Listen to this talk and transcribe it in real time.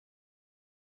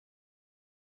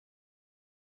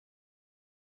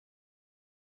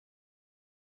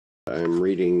I'm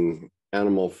reading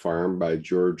Animal Farm by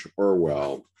George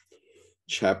Orwell,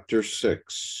 Chapter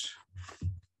 6.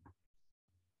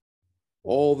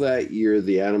 All that year,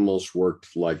 the animals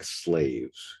worked like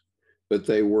slaves, but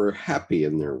they were happy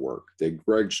in their work. They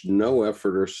grudged no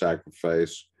effort or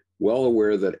sacrifice, well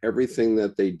aware that everything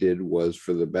that they did was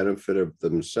for the benefit of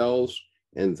themselves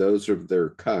and those of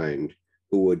their kind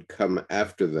who would come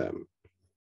after them,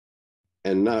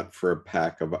 and not for a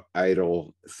pack of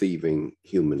idle, thieving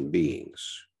human beings.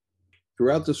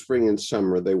 Throughout the spring and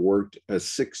summer, they worked a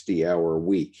 60-hour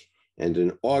week, and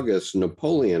in August,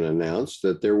 Napoleon announced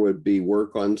that there would be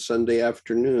work on Sunday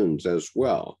afternoons as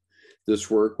well.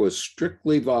 This work was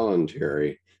strictly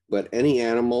voluntary, but any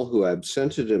animal who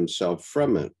absented himself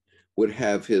from it would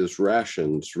have his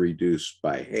rations reduced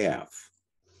by half.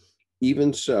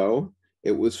 Even so,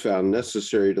 it was found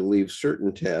necessary to leave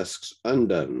certain tasks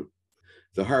undone.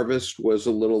 The harvest was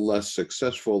a little less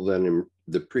successful than in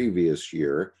the previous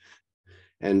year,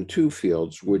 and two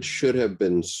fields which should have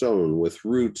been sown with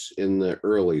roots in the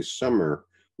early summer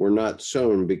were not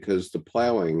sown because the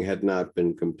plowing had not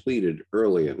been completed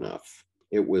early enough.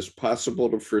 It was possible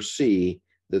to foresee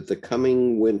that the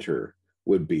coming winter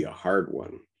would be a hard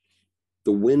one.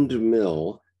 The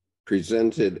windmill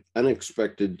presented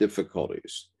unexpected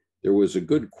difficulties. There was a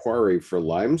good quarry for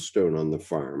limestone on the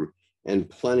farm, and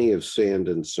plenty of sand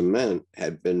and cement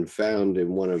had been found in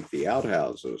one of the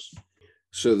outhouses,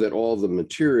 so that all the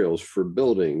materials for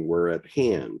building were at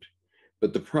hand.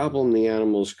 But the problem the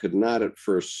animals could not at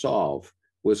first solve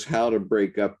was how to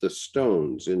break up the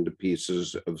stones into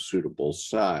pieces of suitable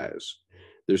size.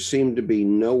 There seemed to be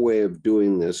no way of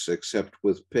doing this except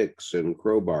with picks and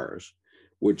crowbars,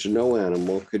 which no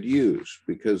animal could use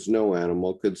because no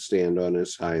animal could stand on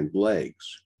his hind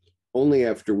legs. Only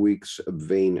after weeks of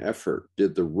vain effort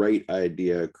did the right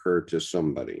idea occur to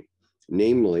somebody,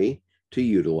 namely, to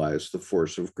utilize the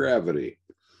force of gravity.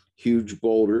 Huge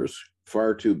boulders,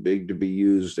 far too big to be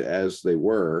used as they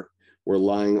were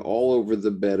lying all over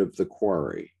the bed of the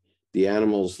quarry. The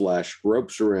animals lashed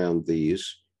ropes around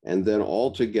these, and then all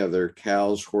together,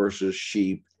 cows, horses,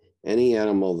 sheep, any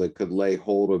animal that could lay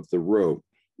hold of the rope,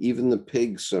 even the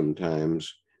pigs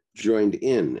sometimes, joined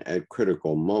in at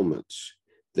critical moments.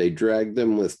 They dragged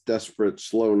them with desperate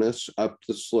slowness up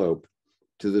the slope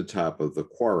to the top of the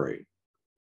quarry,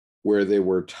 where they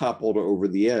were toppled over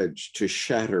the edge to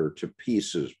shatter to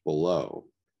pieces below.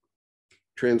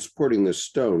 Transporting the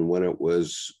stone when it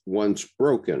was once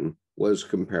broken was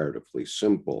comparatively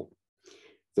simple.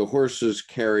 The horses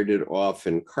carried it off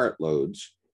in cartloads.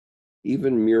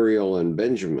 Even Muriel and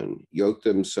Benjamin yoked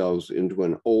themselves into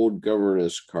an old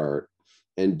governess cart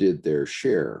and did their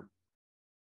share.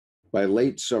 By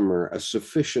late summer, a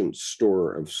sufficient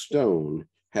store of stone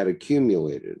had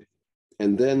accumulated,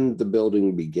 and then the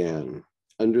building began,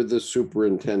 under the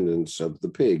superintendence of the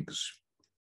pigs.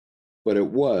 But it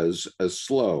was a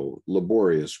slow,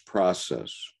 laborious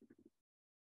process.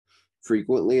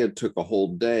 Frequently, it took a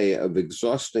whole day of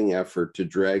exhausting effort to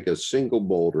drag a single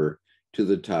boulder to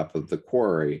the top of the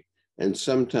quarry, and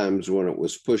sometimes when it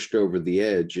was pushed over the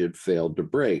edge, it failed to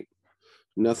break.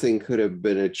 Nothing could have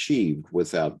been achieved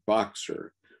without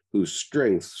Boxer, whose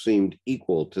strength seemed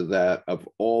equal to that of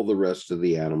all the rest of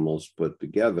the animals put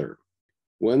together.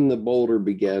 When the boulder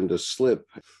began to slip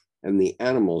and the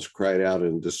animals cried out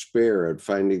in despair at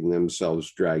finding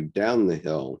themselves dragged down the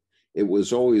hill, it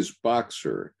was always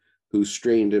Boxer who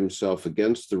strained himself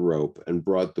against the rope and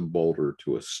brought the boulder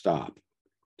to a stop.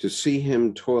 To see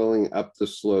him toiling up the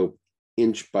slope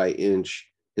inch by inch,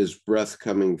 his breath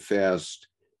coming fast,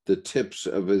 the tips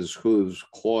of his hooves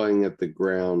clawing at the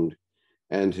ground,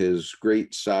 and his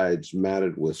great sides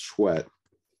matted with sweat,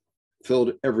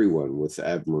 filled everyone with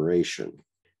admiration.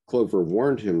 Clover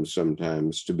warned him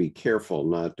sometimes to be careful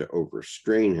not to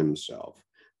overstrain himself,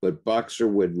 but Boxer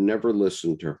would never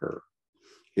listen to her.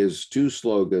 His two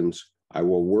slogans, "I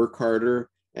will work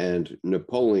harder" and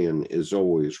 "Napoleon is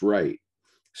always right,"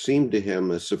 seemed to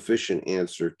him a sufficient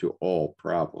answer to all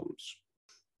problems.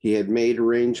 He had made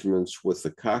arrangements with the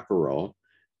cockerel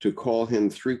to call him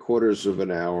 3/4 of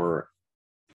an hour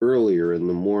earlier in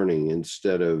the morning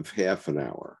instead of half an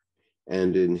hour,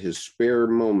 and in his spare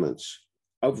moments,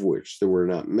 of which there were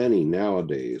not many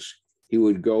nowadays, he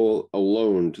would go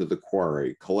alone to the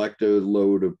quarry, collect a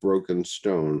load of broken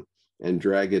stone, and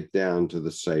drag it down to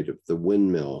the site of the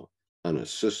windmill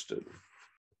unassisted.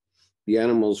 The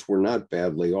animals were not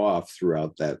badly off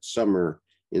throughout that summer,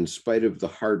 in spite of the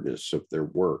hardness of their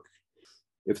work.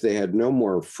 If they had no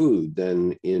more food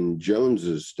than in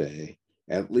Jones's day,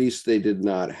 at least they did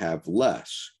not have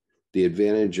less, The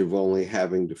advantage of only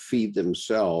having to feed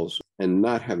themselves and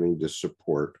not having to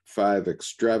support 5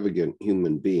 extravagant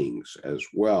human beings as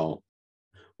well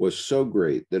was so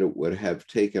great that it would have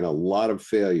taken a lot of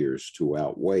failures to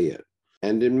outweigh it.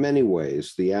 And in many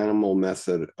ways, the animal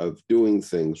method of doing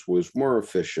things was more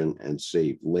efficient and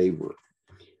saved labor.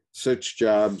 Such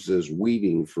jobs as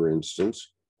weeding, for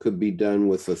instance, could be done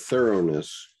with a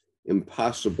thoroughness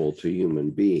impossible to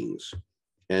human beings.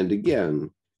 And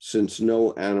again, since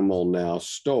no animal now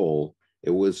stole,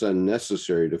 it was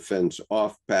unnecessary to fence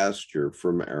off pasture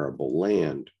from arable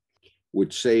land,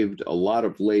 which saved a lot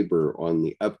of labor on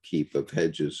the upkeep of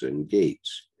hedges and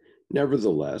gates.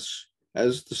 Nevertheless,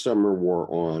 as the summer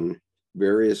wore on,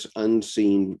 various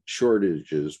unseen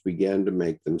shortages began to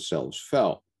make themselves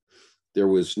felt. There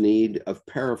was need of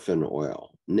paraffin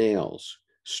oil, nails,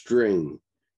 string,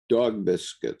 dog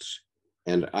biscuits,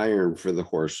 and iron for the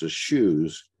horses'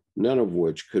 shoes, none of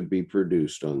which could be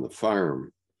produced on the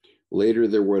farm. Later,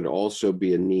 there would also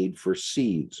be a need for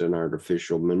seeds and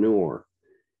artificial manure,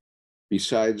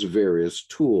 besides various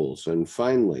tools, and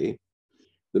finally,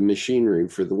 the machinery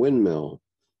for the windmill.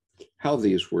 How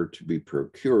these were to be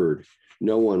procured,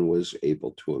 no one was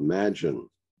able to imagine.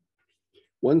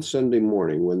 One Sunday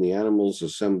morning, when the animals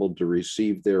assembled to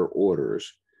receive their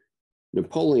orders,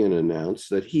 Napoleon announced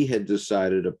that he had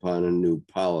decided upon a new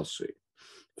policy.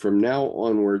 From now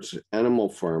onwards, Animal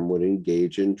Farm would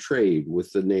engage in trade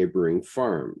with the neighboring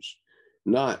farms,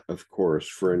 not, of course,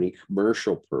 for any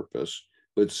commercial purpose,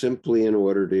 but simply in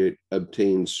order to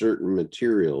obtain certain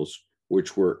materials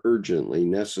which were urgently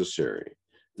necessary.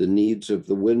 The needs of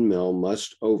the windmill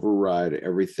must override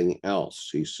everything else,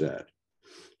 he said.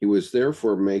 He was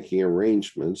therefore making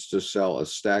arrangements to sell a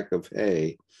stack of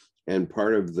hay and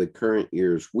part of the current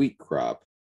year's wheat crop.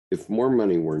 If more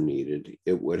money were needed,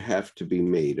 it would have to be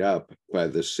made up by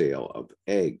the sale of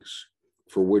eggs,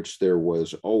 for which there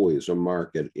was always a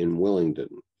market in Willingdon.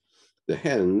 The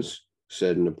hens,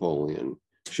 said Napoleon,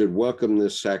 should welcome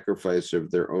this sacrifice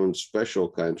of their own special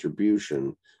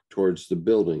contribution towards the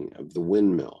building of the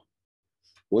windmill.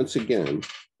 Once again,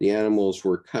 the animals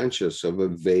were conscious of a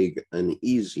vague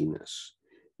uneasiness,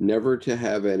 never to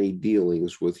have any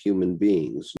dealings with human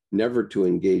beings, never to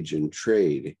engage in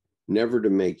trade, never to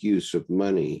make use of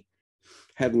money.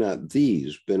 Had not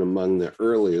these been among the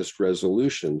earliest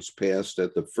resolutions passed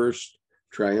at the first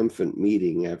triumphant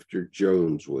meeting after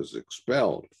Jones was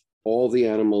expelled? All the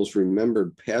animals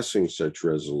remembered passing such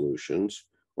resolutions,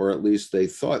 or at least they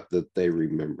thought that they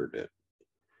remembered it.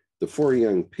 The 4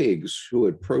 young pigs who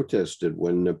had protested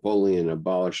when Napoleon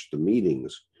abolished the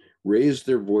meetings raised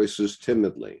their voices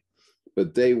timidly,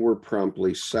 but they were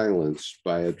promptly silenced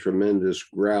by a tremendous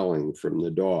growling from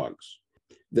the dogs.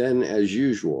 Then, as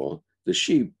usual, the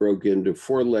sheep broke into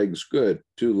 4 legs good,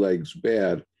 2 legs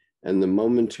bad, and the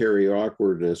momentary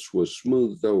awkwardness was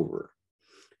smoothed over.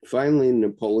 Finally,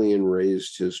 Napoleon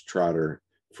raised his trotter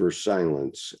for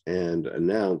silence and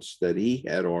announced that he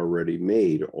had already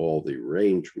made all the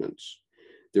arrangements.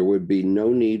 There would be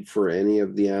no need for any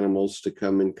of the animals to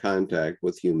come in contact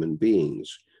with human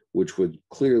beings, which would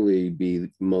clearly be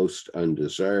most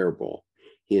undesirable.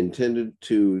 He intended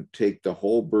to take the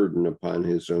whole burden upon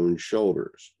his own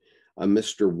shoulders. A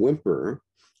Mr. Whymper,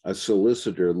 a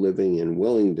solicitor living in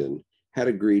Willingdon, had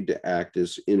agreed to act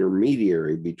as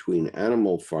intermediary between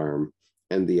Animal Farm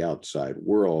and the outside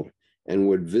world, and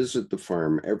would visit the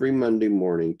farm every Monday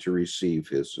morning to receive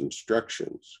his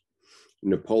instructions.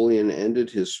 Napoleon ended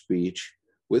his speech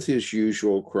with his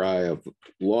usual cry of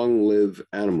 "Long live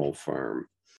Animal Farm,"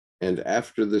 and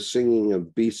after the singing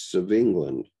of Beasts of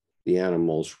England, the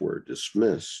animals were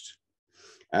dismissed.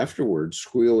 Afterwards,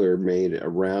 Squealer made a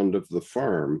round of the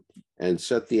farm and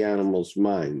set the animals'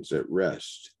 minds at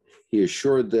rest. He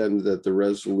assured them that the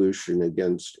resolution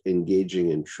against engaging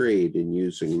in trade and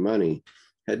using money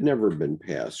had never been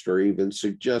passed or even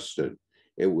suggested.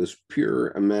 It was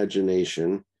pure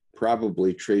imagination,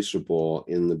 probably traceable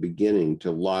in the beginning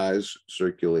to lies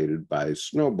circulated by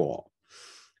Snowball.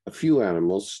 A few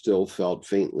animals still felt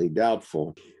faintly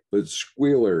doubtful, but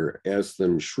Squealer asked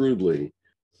them shrewdly,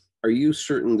 "Are you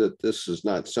certain that this is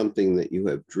not something that you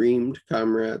have dreamed,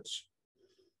 comrades?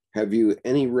 Have you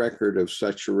any record of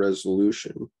such a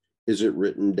resolution? Is it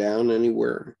written down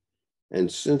anywhere?" And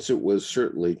since it was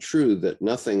certainly true that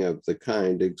nothing of the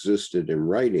kind existed in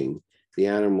writing, the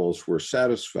animals were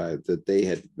satisfied that they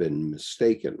had been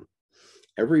mistaken.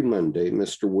 Every Monday,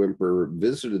 Mr. Whymper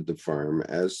visited the farm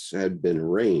as had been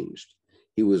arranged.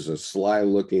 He was a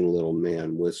sly-looking little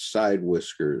man with side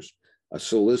whiskers, a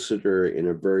solicitor in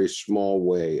a very small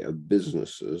way of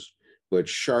businesses, but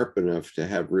sharp enough to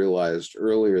have realized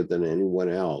earlier than anyone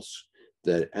else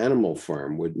that Animal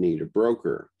Farm would need a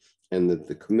broker and that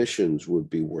the commissions would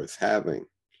be worth having.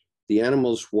 The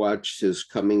animals watched his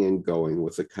coming and going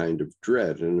with a kind of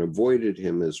dread and avoided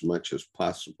him as much as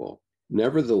possible.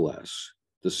 Nevertheless,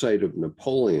 the sight of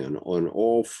Napoleon on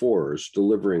all fours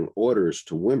delivering orders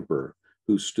to Whymper,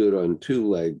 who stood on two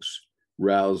legs,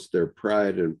 roused their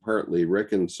pride and partly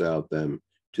reconciled them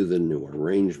to the new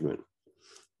arrangement.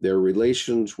 Their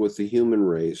relations with the human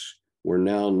race were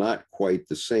now not quite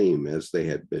the same as they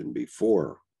had been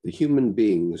before. The human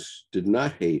beings did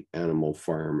not hate Animal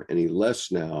Farm any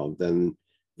less now than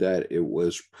that it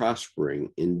was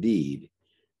prospering. Indeed,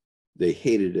 they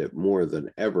hated it more than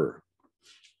ever.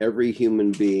 Every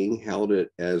human being held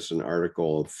it as an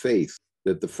article of faith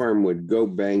that the farm would go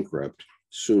bankrupt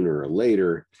sooner or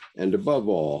later, and above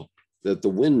all, that the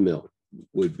windmill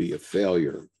would be a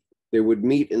failure. They would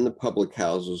meet in the public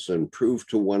houses and prove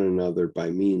to one another by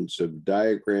means of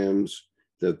diagrams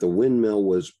that the windmill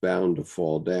was bound to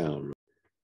fall down,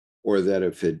 or that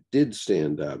if it did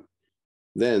stand up,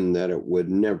 then that it would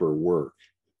never work.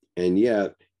 And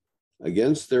yet,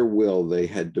 against their will, they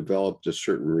had developed a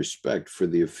certain respect for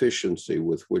the efficiency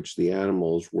with which the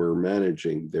animals were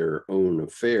managing their own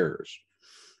affairs.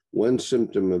 One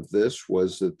symptom of this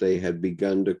was that they had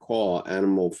begun to call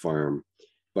Animal Farm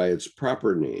by its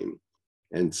proper name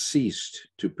and ceased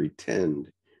to pretend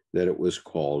that it was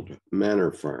called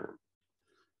Manor Farm.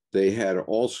 They had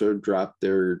also dropped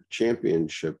their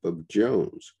championship of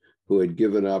Jones, who had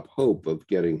given up hope of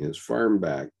getting his farm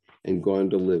back and gone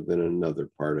to live in another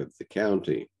part of the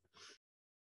county.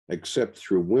 Except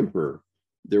through Whymper,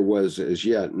 there was as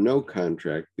yet no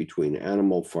contract between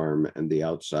Animal Farm and the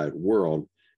outside world,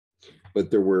 but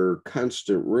there were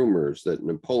constant rumors that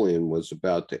Napoleon was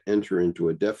about to enter into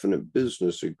a definite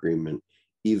business agreement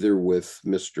either with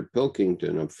Mr.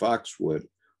 Pilkington of Foxwood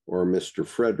or Mr.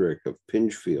 Frederick of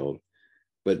Pinchfield,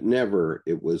 but never,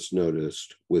 it was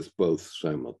noticed, with both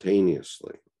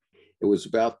simultaneously. It was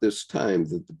about this time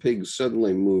that the pigs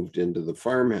suddenly moved into the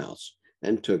farmhouse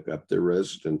and took up their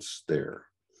residence there.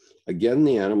 Again,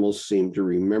 the animals seemed to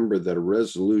remember that a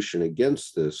resolution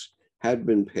against this had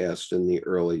been passed in the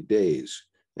early days,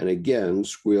 and again,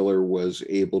 Squealer was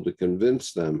able to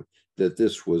convince them that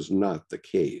this was not the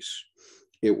case.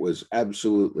 It was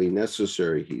absolutely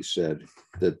necessary, he said,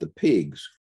 that the pigs,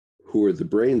 who were the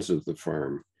brains of the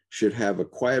farm, should have a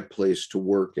quiet place to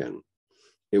work in.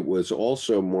 It was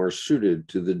also more suited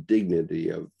to the dignity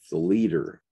of the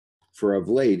leader, for of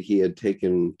late he had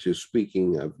taken to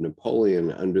speaking of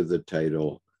Napoleon under the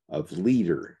title of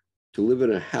leader, to live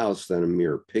in a house than a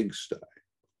mere pigsty.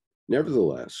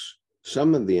 Nevertheless,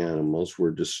 some of the animals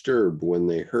were disturbed when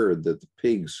they heard that the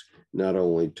pigs not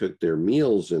only took their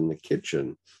meals in the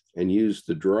kitchen and used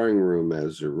the drawing room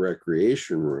as a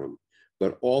recreation room,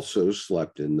 but also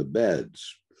slept in the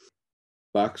beds.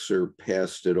 Boxer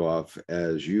passed it off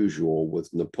as usual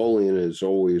with Napoleon is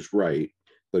always right,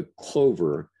 but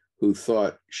Clover, who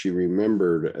thought she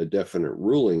remembered a definite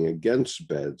ruling against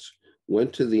beds,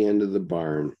 went to the end of the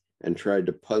barn and tried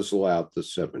to puzzle out the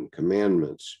 7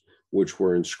 commandments, which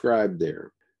were inscribed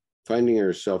there. Finding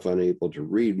herself unable to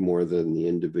read more than the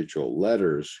individual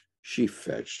letters, she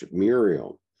fetched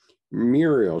Muriel.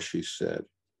 Muriel, she said,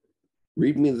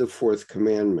 read me the 4th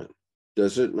commandment.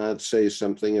 Does it not say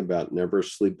something about never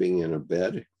sleeping in a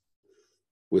bed?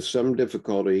 With some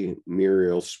difficulty,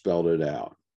 Muriel spelled it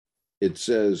out. It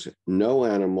says, no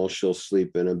animal shall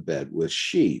sleep in a bed with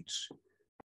sheets,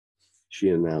 she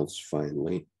announced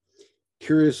finally.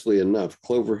 Curiously enough,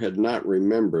 Clover had not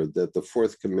remembered that the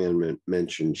 4th commandment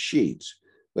mentioned sheets,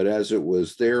 but as it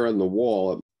was there on the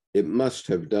wall, it must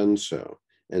have done so.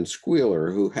 And Squealer,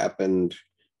 who happened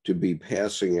to be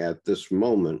passing at this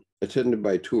moment, attended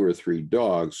by 2 or 3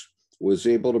 dogs, was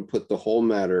able to put the whole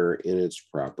matter in its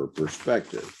proper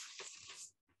perspective.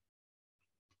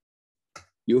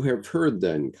 You have heard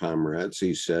then, comrades,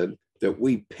 he said, that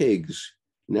we pigs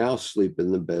now sleep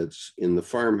in the beds in the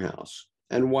farmhouse.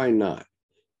 And why not?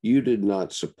 You did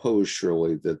not suppose,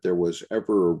 surely, that there was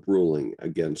ever a ruling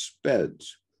against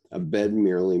beds. A bed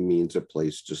merely means a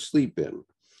place to sleep in.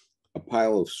 A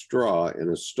pile of straw in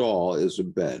a stall is a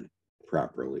bed,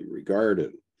 properly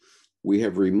regarded. We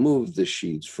have removed the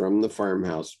sheets from the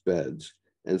farmhouse beds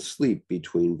and sleep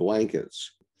between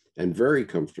blankets. And very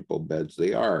comfortable beds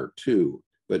they are, too,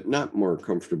 but not more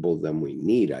comfortable than we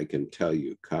need, I can tell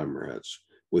you, comrades,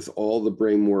 with all the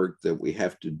brain work that we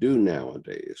have to do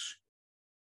nowadays.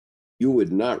 You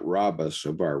would not rob us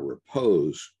of our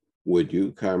repose, would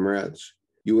you, comrades?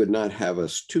 You would not have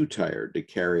us too tired to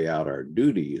carry out our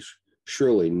duties.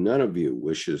 Surely none of you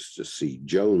wishes to see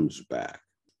Jones back.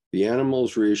 The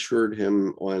animals reassured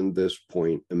him on this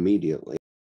point immediately,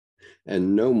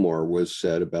 and no more was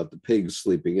said about the pigs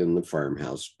sleeping in the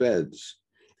farmhouse beds.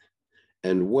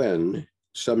 And when,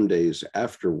 some days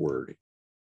afterward,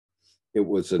 it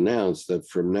was announced that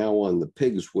from now on the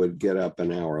pigs would get up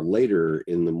an hour later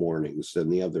in the mornings than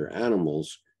the other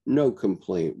animals, no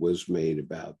complaint was made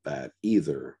about that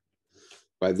either.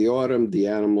 By the autumn, the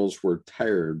animals were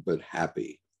tired but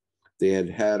happy. They had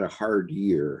had a hard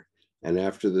year, and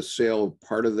after the sale of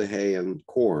part of the hay and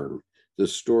corn, the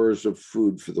stores of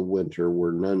food for the winter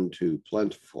were none too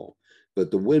plentiful.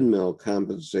 But the windmill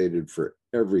compensated for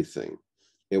everything.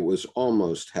 It was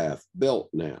almost half built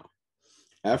now.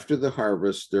 After the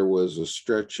harvest, there was a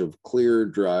stretch of clear,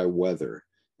 dry weather,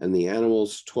 and the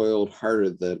animals toiled harder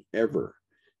than ever,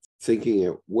 thinking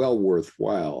it well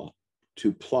worthwhile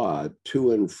to plod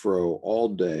to and fro all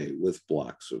day with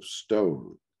blocks of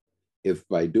stone, if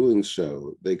by doing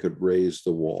so they could raise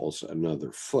the walls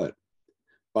another foot.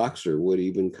 Boxer would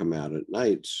even come out at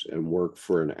nights and work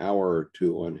for an hour or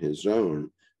two on his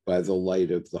own by the light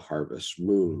of the harvest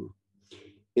moon.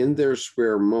 In their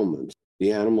spare moments,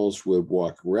 the animals would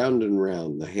walk round and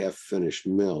round the half-finished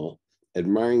mill,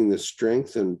 admiring the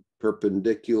strength and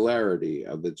perpendicularity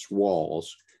of its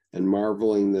walls and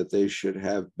marveling that they should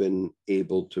have been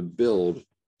able to build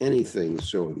anything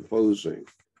so imposing.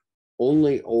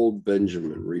 Only old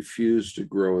Benjamin refused to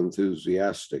grow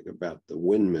enthusiastic about the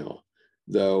windmill,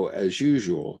 though, as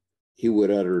usual, he would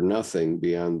utter nothing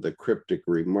beyond the cryptic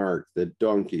remark that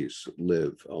donkeys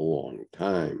live a long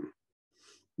time.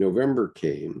 November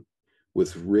came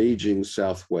with raging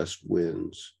southwest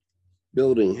winds.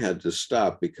 Building had to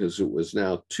stop because it was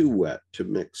now too wet to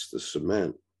mix the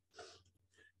cement.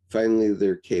 Finally,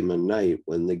 there came a night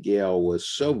when the gale was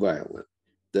so violent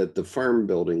that the farm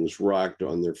buildings rocked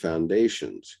on their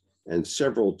foundations, and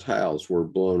several tiles were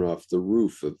blown off the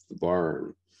roof of the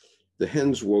barn. The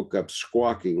hens woke up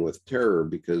squawking with terror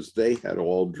because they had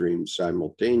all dreamed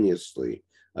simultaneously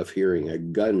of hearing a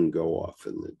gun go off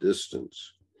in the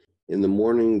distance. In the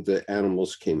morning, the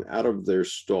animals came out of their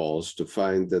stalls to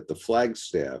find that the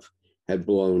flagstaff had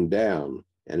blown down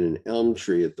and an elm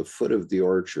tree at the foot of the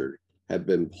orchard had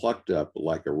been plucked up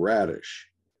like a radish.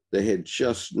 They had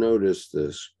just noticed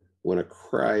this when a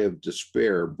cry of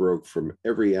despair broke from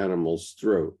every animal's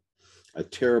throat. A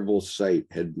terrible sight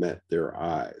had met their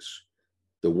eyes.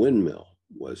 The windmill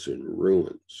was in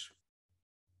ruins.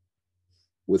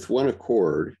 With one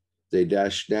accord, they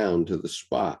dashed down to the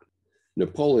spot.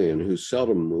 Napoleon, who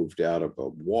seldom moved out of a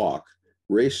walk,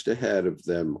 raced ahead of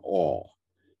them all.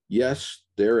 Yes,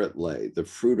 there it lay, the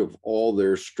fruit of all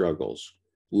their struggles,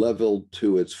 leveled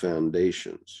to its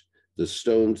foundations. The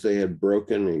stones they had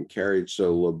broken and carried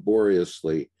so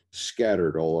laboriously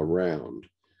scattered all around.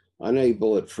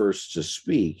 Unable at first to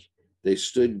speak, they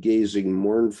stood gazing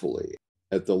mournfully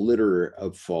at the litter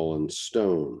of fallen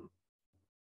stone.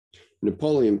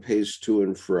 Napoleon paced to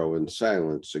and fro in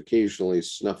silence, occasionally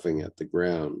snuffing at the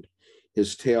ground.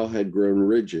 His tail had grown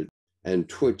rigid and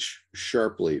twitched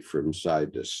sharply from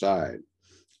side to side,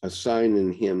 a sign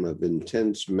in him of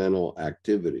intense mental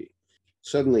activity.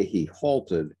 Suddenly he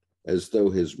halted as though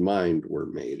his mind were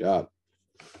made up.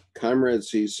 Comrades,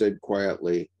 he said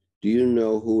quietly, do you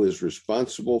know who is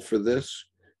responsible for this?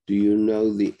 Do you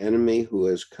know the enemy who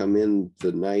has come in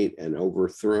the night and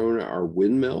overthrown our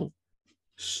windmill?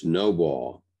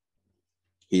 Snowball.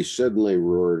 He suddenly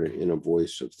roared in a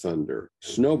voice of thunder.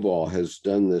 Snowball has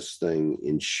done this thing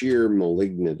in sheer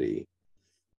malignity,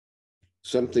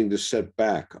 something to set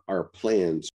back our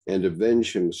plans and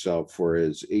avenge himself for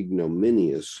his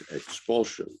ignominious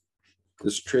expulsion.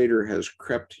 This traitor has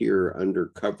crept here under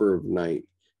cover of night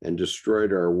and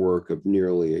destroyed our work of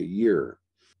nearly a year.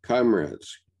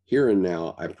 Comrades, here and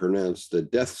now I pronounce the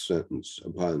death sentence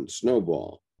upon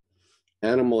Snowball.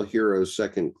 Animal hero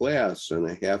second class and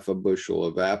a half a bushel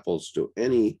of apples to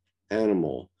any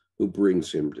animal who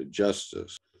brings him to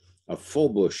justice. A full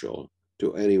bushel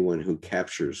to anyone who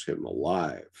captures him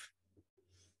alive.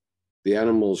 The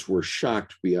animals were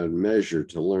shocked beyond measure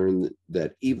to learn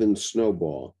that even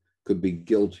Snowball could be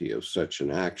guilty of such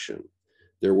an action.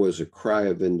 There was a cry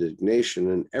of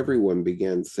indignation, and everyone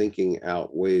began thinking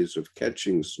out ways of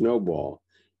catching Snowball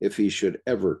if he should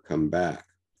ever come back.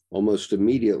 Almost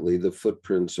immediately, the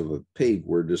footprints of a pig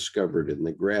were discovered in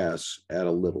the grass at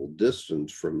a little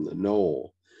distance from the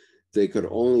knoll. They could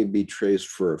only be traced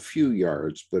for a few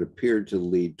yards, but appeared to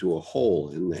lead to a hole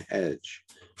in the hedge.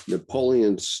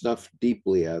 Napoleon snuffed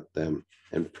deeply at them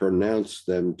and pronounced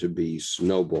them to be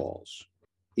Snowballs.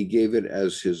 He gave it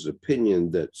as his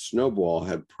opinion that Snowball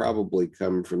had probably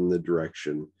come from the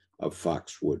direction of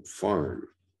Foxwood Farm.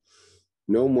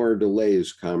 No more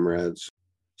delays, comrades,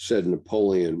 said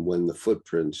Napoleon when the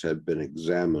footprints had been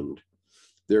examined.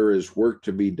 There is work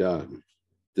to be done.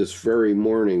 This very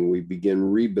morning, we begin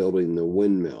rebuilding the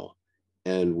windmill,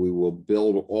 and we will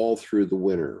build all through the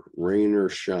winter, rain or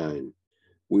shine.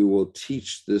 We will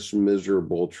teach this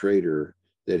miserable traitor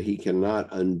that he cannot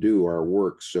undo our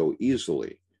work so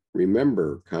easily.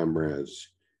 Remember, comrades,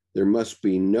 there must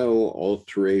be no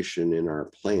alteration in our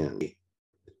plan.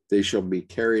 They shall be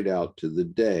carried out to the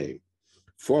day.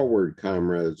 Forward,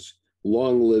 comrades,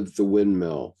 long live the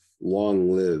windmill, long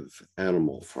live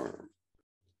Animal Farm.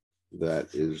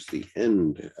 That is the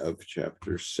end of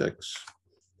chapter 6.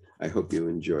 I hope you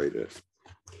enjoyed it.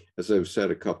 As I've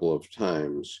said a couple of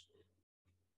times,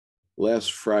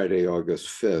 last Friday, August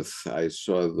 5th, I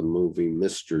saw the movie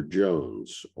Mr.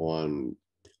 Jones on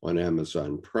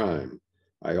Amazon Prime.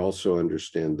 I also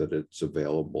understand that it's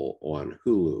available on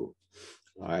Hulu.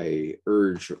 I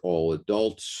urge all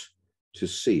adults to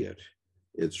see it.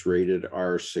 It's rated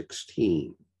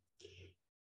R16.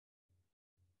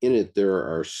 In it, there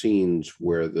are scenes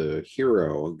where the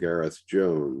hero, Gareth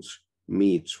Jones,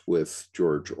 meets with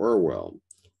George Orwell,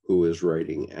 who is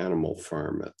writing Animal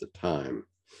Farm at the time.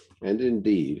 And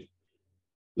indeed,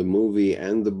 the movie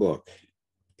and the book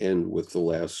end with the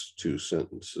last two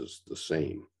sentences the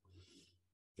same.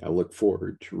 I look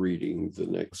forward to reading the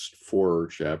next 4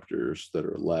 chapters that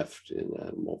are left in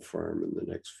Animal Farm in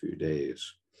the next few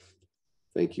days.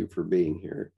 Thank you for being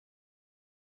here.